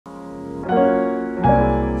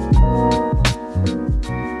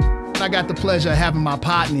got the pleasure of having my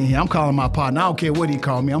partner in here. I'm calling my partner. I don't care what he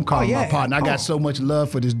called me. I'm calling my partner. I got so much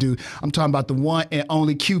love for this dude. I'm talking about the one and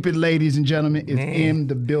only Cupid, ladies and gentlemen, is in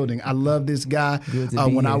the building. I love this guy.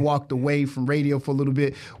 When I walked away from radio for a little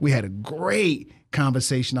bit, we had a great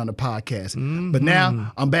conversation on the podcast. But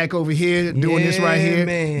now I'm back over here doing this right here.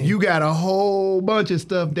 Man. You got a whole bunch of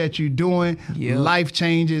stuff that you're doing. Life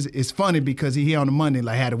changes. It's funny because he here on the Monday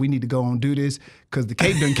like, Hatta, we need to go and do this because the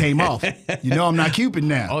cape done came off. You know I'm not Cupid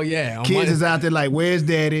now. Oh yeah. Kids is out there like, where's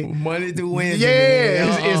daddy? Monday through Wednesday.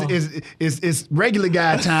 Yeah, it's regular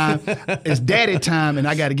guy time. It's daddy time, and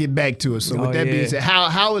I got to get back to it. So with that being said,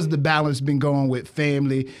 how has the balance been going with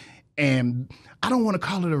family and I don't want to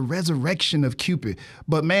call it a resurrection of Cupid,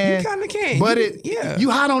 but man, you kind of can. But you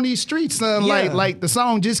hot on these streets, son. Yeah. Like the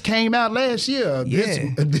song just came out last year,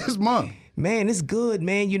 this month. Man, it's good,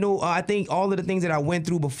 man. You know, I think all of the things that I went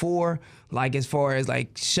through before, like as far as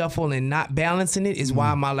like shuffle and not balancing it, is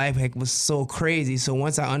why my life was so crazy. So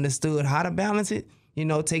once I understood how to balance it, you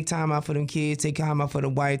know, take time out for them kids, take time out for the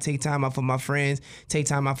wife, take time out for my friends, take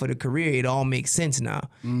time out for the career. It all makes sense now.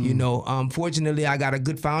 You know, fortunately, I got a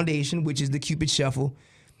good foundation, which is the Cupid Shuffle.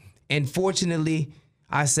 And fortunately,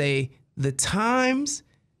 I say the times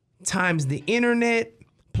the internet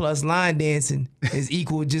plus line dancing is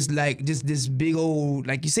equal just this big old,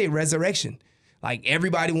 like you say, resurrection. Like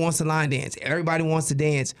everybody wants to line dance. Everybody wants to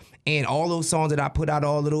dance. And all those songs that I put out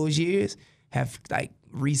all of those years have like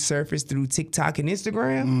resurfaced through TikTok and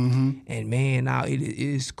Instagram, and man, now it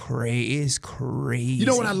is crazy. It's crazy. You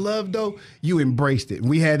know what I love though? You embraced it.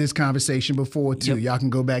 We had this conversation before too. Y'all can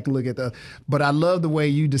go back and look at but I love the way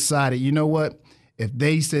you decided. You know what? If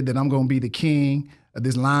they said that I'm going to be the king of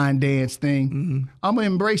this line dance thing, I'm gonna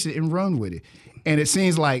embrace it and run with it. And it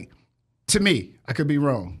seems like, to me, I could be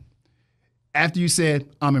wrong. After you said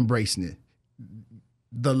I'm embracing it,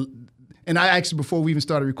 and I asked you before we even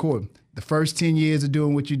started recording. The first 10 years of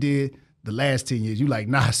doing what you did, the last 10 years, you like,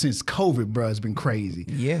 nah, since COVID, bro, it's been crazy.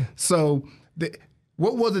 Yeah. So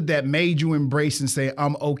what was it that made you embrace and say,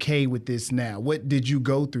 I'm okay with this now? What did you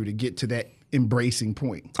go through to get to that embracing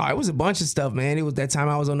point? Oh, it was a bunch of stuff, man. It was that time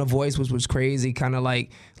I was on The Voice, which was crazy, kind of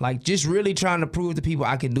like just really trying to prove to people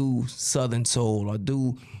I could do Southern Soul or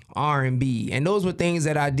do R&B. And those were things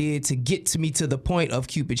that I did to get me to the point of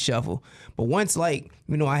Cupid Shuffle. But once, like,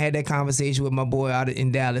 you know, I had that conversation with my boy out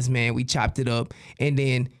in Dallas, man, we chopped it up. And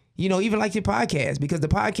then, you know, even like your podcast, because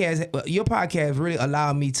your podcast really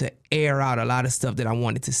allowed me to air out a lot of stuff that I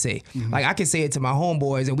wanted to say. Like I can say it to my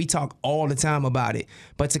homeboys and we talk all the time about it.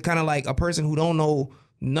 But to kind of like a person who don't know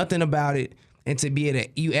nothing about it and to be able to,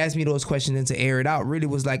 you ask me those questions and to air it out really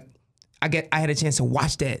was like, I had a chance to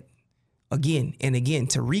watch that again and again,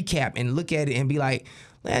 to recap and look at it and be like,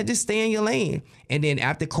 man, just stay in your lane. And then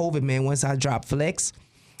after COVID, man, once I dropped Flex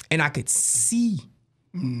and I could see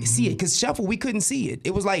it, because Shuffle, we couldn't see it.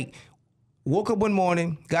 It was like, woke up one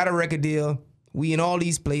morning, got a record deal, we in all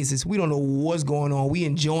these places, we don't know what's going on, we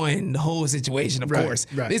enjoying the whole situation, of course.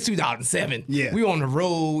 Right. It's 2007. Yeah. We on the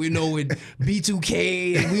road, you know, with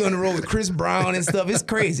B2K, and we on the road with Chris Brown and stuff. It's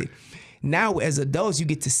crazy. Now, as adults, you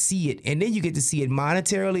get to see it, and then you get to see it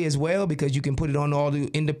monetarily as well, because you can put it on all the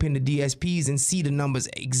independent DSPs and see the numbers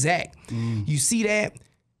exact. You see that,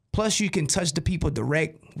 plus you can touch the people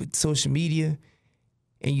direct with social media,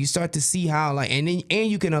 and you start to see how, like, and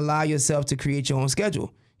you can allow yourself to create your own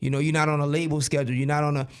schedule. You know, you're not on a label schedule. You're not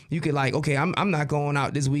on a, you can like, okay, I'm not going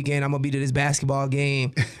out this weekend. I'm going to be to this basketball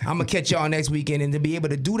game. I'm going to catch y'all next weekend. And to be able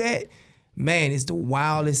to do that, man, it's the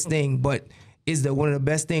wildest thing, but it's one of the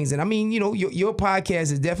best things. And I mean, you know, your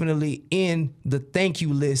podcast is definitely in the thank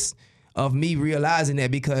you list of me realizing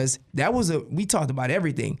that, because we talked about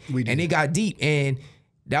everything. We did. And it got deep. And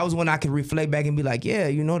that was when I could reflect back and be like, yeah,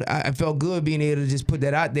 you know, I felt good being able to just put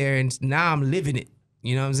that out there, and now I'm living it.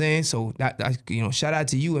 You know what I'm saying? So that you know, shout out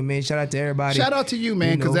to you, and man, shout out to everybody. Shout out to you,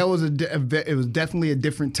 man, because that was it was definitely a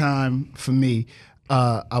different time for me.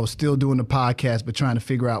 I was still doing the podcast, but trying to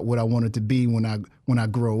figure out what I wanted to be when I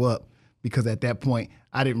grow up, because at that point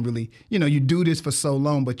I didn't really, you know, you do this for so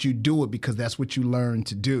long, but you do it because that's what you learned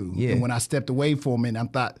to do. Yeah. And when I stepped away from it,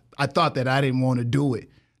 I thought that I didn't want to do it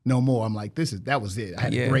no more. I'm like, that was it. I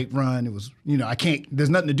had a great run. It was, you know, there's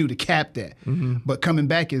nothing to do to cap that. But coming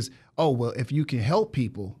back is, oh, well, if you can help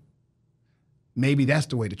people, maybe that's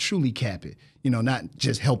the way to truly cap it. You know, not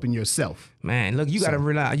just helping yourself. Man, look, you got to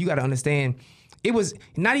realize, you got to understand, it was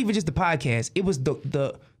not even just the podcast. It was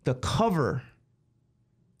the cover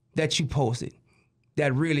that you posted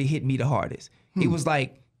that really hit me the hardest. It was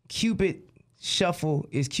like Cupid Shuffle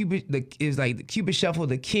is like the Cupid Shuffle,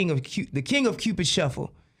 the king of Cupid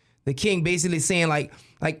Shuffle. the king basically saying like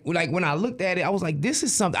when I looked at it, I was like, this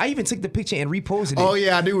is something. I even took the picture and reposted it. Oh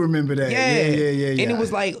yeah, I do remember that. Yeah. And it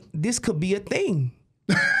was like, this could be a thing.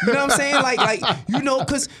 You know what I'm saying? Like you know,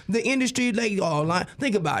 because the industry, like,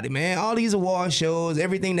 think about it, man. All these award shows,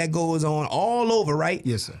 everything that goes on all over, right?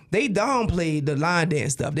 Yes, sir. They downplayed the line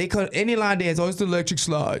dance stuff. They cut any line dance, it's the electric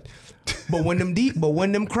slide. But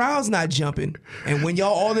when them crowds not jumping, and when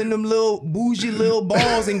y'all all in them little bougie little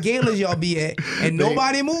balls and galas y'all be at, and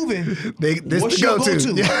nobody moving, what's your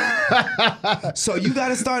go-to? So you got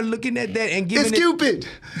to start looking at that and giving it's Cupid.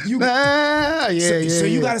 So you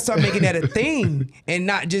got to start making that a thing and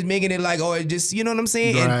not just making it like, oh, it just, you know what I'm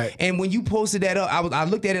saying? Right. And when you posted that up, I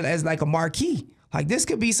looked at it as like a marquee. Like, this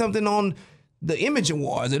could be something on the Image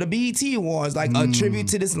Awards or the BET Awards, like a tribute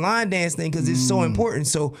to this line dance thing, because it's so important.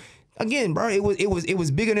 So again, bro, it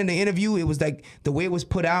was bigger than the interview. It was like the way it was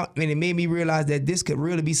put out, and it made me realize that this could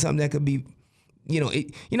really be something that could be, you know,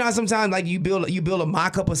 how sometimes like you build a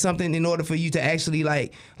mock-up or something in order for you to actually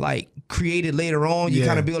like create it later on. You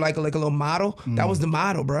kind of build like a little model. That was the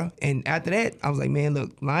model, bro. And after that, I was like, man,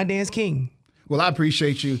 look, line dance king. Well, I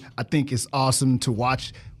appreciate you. I think it's awesome to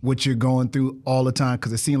watch what you're going through all the time,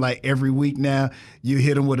 because it seems like every week now you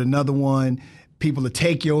hit them with another one. People will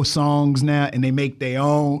take your songs now and they make their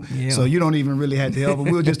own. Yeah. So you don't even really have to help them.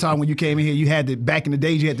 We were just talking when you came in here, you had to, back in the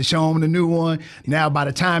days, you had to show them the new one. Now, by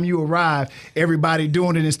the time you arrive, everybody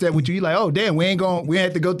doing it instead with you. You're like, oh, damn, we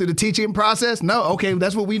have to go through the teaching process? No, okay,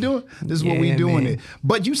 that's what we doing. This is what we doing it.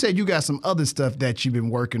 But you said you got some other stuff that you've been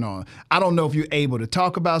working on. I don't know if you're able to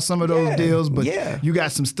talk about some of those deals, but you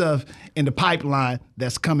got some stuff in the pipeline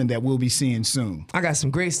that's coming that we'll be seeing soon. I got some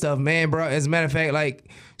great stuff, man, bro. As a matter of fact, like,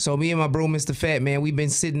 so me and my bro, Mr. Fat, man, we've been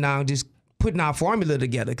sitting down just putting our formula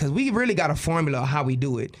together, because we really got a formula of how we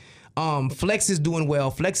do it. Flex is doing well.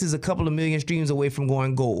 Flex is a couple of million streams away from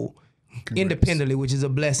going gold independently, which is a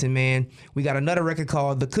blessing, man. We got another record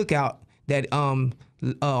called The Cookout that on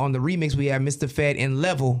the remix we have Mr. Fat and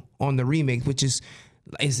Level on the remix, which is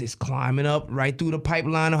it's climbing up right through the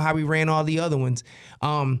pipeline of how we ran all the other ones.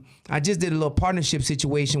 I just did a little partnership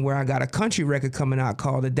situation where I got a country record coming out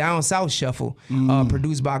called the Down South Shuffle,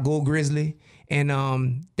 produced by Go Grizzly.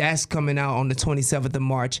 And that's coming out on the 27th of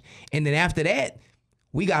March. And then after that,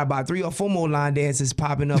 we got about 3 or 4 more line dances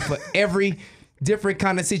popping up for every different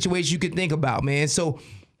kind of situation you could think about, man. So,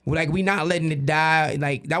 like, we not letting it die.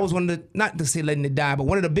 Like, that was one of the, not to say letting it die, but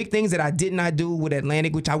one of the big things that I did not do with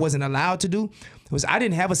Atlantic, which I wasn't allowed to do, was I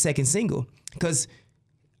didn't have a second single, because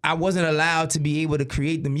I wasn't allowed to be able to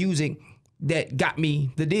create the music that got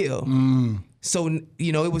me the deal. So,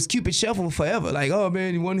 you know, it was Cupid Shuffle forever. Like, oh,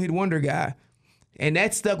 man, you one-hit wonder guy. And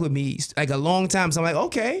that stuck with me like a long time. So I'm like,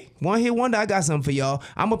 okay, one-hit wonder, I got something for y'all.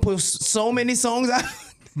 I'm going to put so many songs out.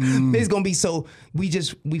 It's gonna be so we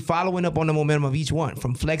following up on the momentum of each one,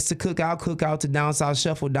 from Flex to Cookout to Down South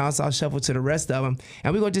Shuffle to the rest of them,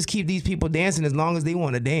 and we're gonna just keep these people dancing as long as they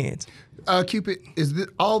want to dance. Cupid,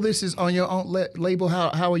 all this is on your own label?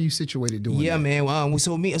 How are you situated doing that? Yeah, man.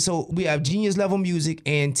 So we have Genius Level Music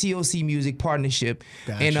and TOC Music partnership,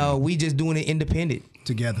 and we just doing it independent.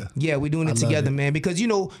 Together. Yeah, we're doing it together, man. Because, you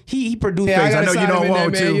know, he produced. Yeah, I know you don't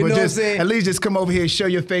want to, but just at least just come over here and show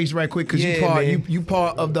your face right quick, because you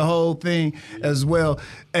part of the whole thing as well.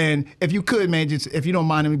 And if you could, man, just if you don't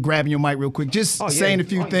mind grabbing your mic real quick, just saying a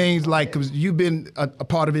few things, like, because you've been a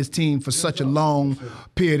part of his team for such a long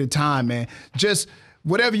period of time, man. Just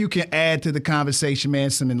whatever you can add to the conversation, man,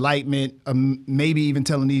 some enlightenment, maybe even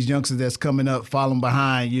telling these youngsters that's coming up, following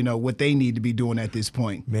behind, you know, what they need to be doing at this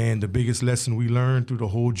point. Man, the biggest lesson we learned through the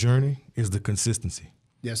whole journey is the consistency.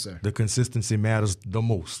 Yes, sir. The consistency matters the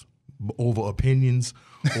most over opinions,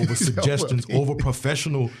 over suggestions, over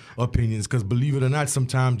professional opinions, because believe it or not,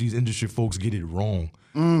 sometimes these industry folks get it wrong.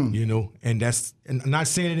 You know, and I'm not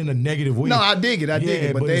saying it in a negative way. No, I dig it,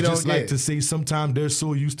 but they don't just like to say sometimes they're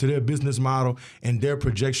so used to their business model and their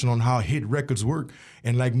projection on how hit records work.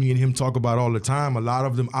 And like me and him talk about all the time, a lot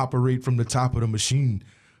of them operate from the top of the machine,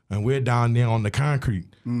 and we're down there on the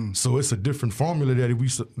concrete. So it's a different formula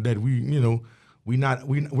that we you know,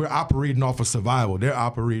 we're operating off of survival. They're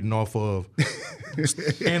operating off of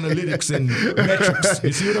analytics and metrics.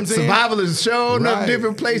 You see what I'm saying? Survival is showing up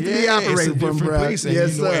different place to be operating from, bro. Place. And,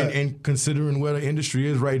 yes, sir. And considering where the industry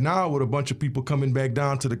is right now, with a bunch of people coming back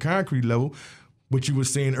down to the concrete level, what you were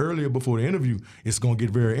saying earlier before the interview, it's going to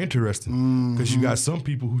get very interesting, because you got some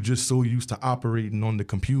people who just so used to operating on the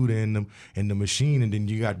computer and the machine, and then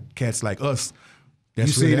you got cats like us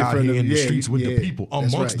that's really out here in the streets with the people,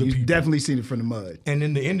 amongst the people. You've definitely seen it from the mud. And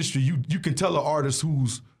in the industry, you can tell an artist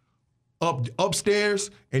who's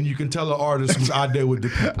upstairs, and you can tell the artist who's out there with the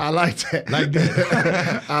people. I like that. Like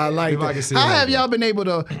that. I like If that. I can say How it like have that. y'all been able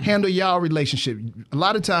to handle y'all relationship? A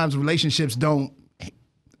lot of times relationships don't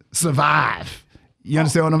survive. You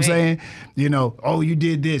understand what I'm man. saying? You know, oh, you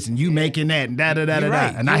did this and you making that and da-da-da-da-da.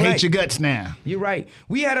 right. And I You're hate right. your guts now. You're right.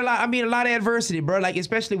 We had a lot of adversity, bro. Like,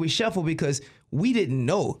 especially with Shuffle, because we didn't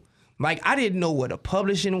know. Like, I didn't know what a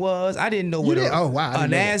publishing was. I didn't know what did? Oh, wow. I an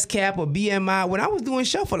didn't know that. ASCAP or BMI. When I was doing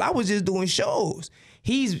Shuffle, I was just doing shows.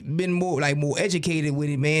 He's been more educated with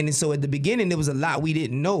it, man. And so at the beginning, there was a lot we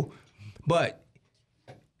didn't know. But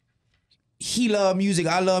he loved music.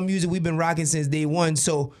 I love music. We've been rocking since day one.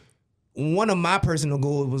 So one of my personal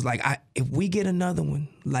goals was like, if we get another one,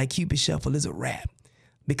 like Cupid Shuffle is a wrap.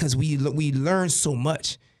 Because we learned so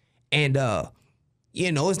much. And,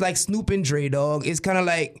 you know, it's like Snoop and Dre, dog. It's kind of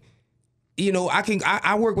like, you know,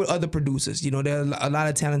 I work with other producers. You know, there are a lot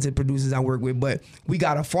of talented producers I work with, but we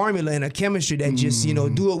got a formula and a chemistry that just, you know,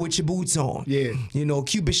 do it with your boots on. Yeah. You know,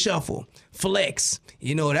 Cupid Shuffle, Flex.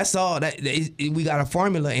 You know, that's all. We got a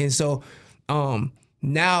formula. And so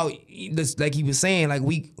now, like he was saying, like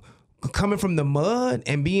we coming from the mud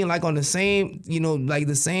and being like on the same, you know, like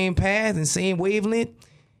the same path and same wavelength,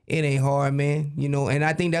 it ain't hard, man. You know, and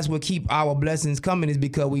I think that's what keep our blessings coming is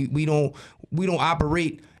because we don't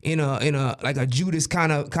operate in a like a Judas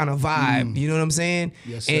kind of vibe. You know what I'm saying?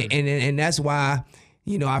 Yes, sir. And that's why,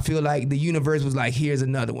 you know, I feel like the universe was like, here's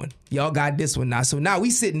another one. Y'all got this one now. So now we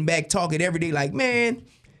sitting back talking every day like, man,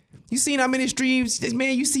 you seen how many streams?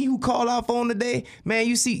 Man, you see who called our phone today? Man,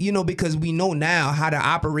 you see, you know, because we know now how to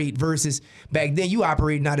operate versus back then you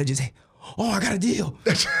operate now to just, oh, I got a deal.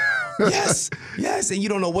 Yes. And you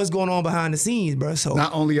don't know what's going on behind the scenes, bro. So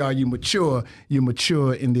Not only are you mature, you're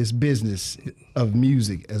mature in this business of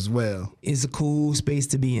music as well. it's a cool space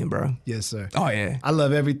to be in, bro. Yes, sir. Oh, yeah. I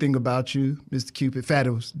love everything about you, Mr. Cupid. Fat,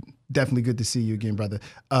 it was definitely good to see you again, brother.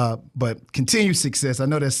 But continued success. I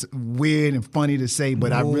know that's weird and funny to say,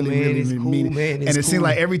 but I No, really, man, really, it's really cool, mean it. man, it's And it seems cool.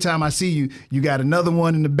 like every time I see you, you got another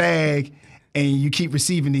one in the bag and you keep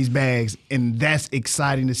receiving these bags. And that's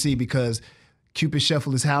exciting to see because Cupid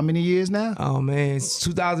Shuffle is how many years now? Oh, man. It's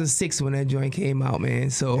 2006 when that joint came out, man.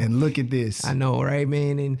 So And look at this. I know, right,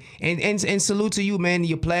 man? And salute to you, man,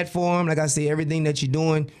 your platform. Like I say, everything that you're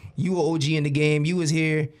doing, you were OG in the game. You was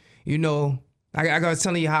here, you know. I was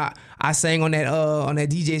telling you how I sang on that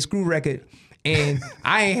DJ Screw record. And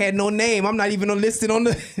I ain't had no name. I'm not even listed on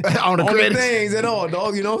the On the credits. things at all,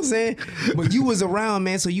 dog. You know what I'm saying? But you was around,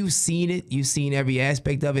 man. So you've seen it. You've seen every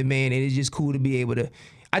aspect of it, man. And it's just cool to be able to.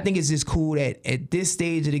 I think it's just cool that at this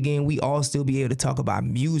stage of the game, we all still be able to talk about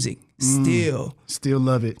music. Still. Still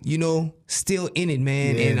love it. You know, still in it,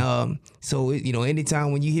 man. Yeah. And so you know,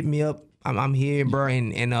 anytime when you hit me up, I'm here, bro.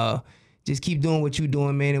 And just keep doing what you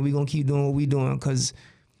doing, man. And we gonna keep doing what we doing, cause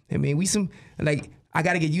I mean, I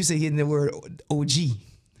gotta get used to hitting the word OG.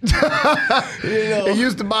 You know? It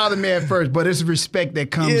used to bother me at first, but it's respect that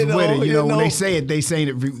comes You know, with it. You you know, when know. they say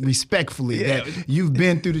it respectfully. Yeah. That you've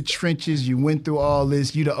been through the trenches, you went through all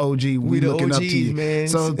this. You the OG. We the looking up to OGs, you, man.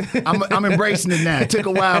 So I'm embracing it now. It took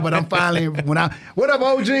a while, but I'm finally what up,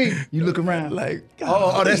 OG? You look around Like,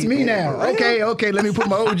 oh, that's me now. Okay, let me put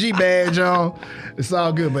my OG badge on. It's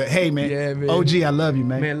all good, but hey, man, Yeah, man. OG, I love you,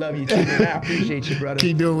 man. Man, love you too, man. I appreciate you, brother.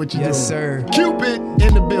 Keep doing what you're doing. Yes, sir. Cupid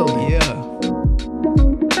in the building. Yeah.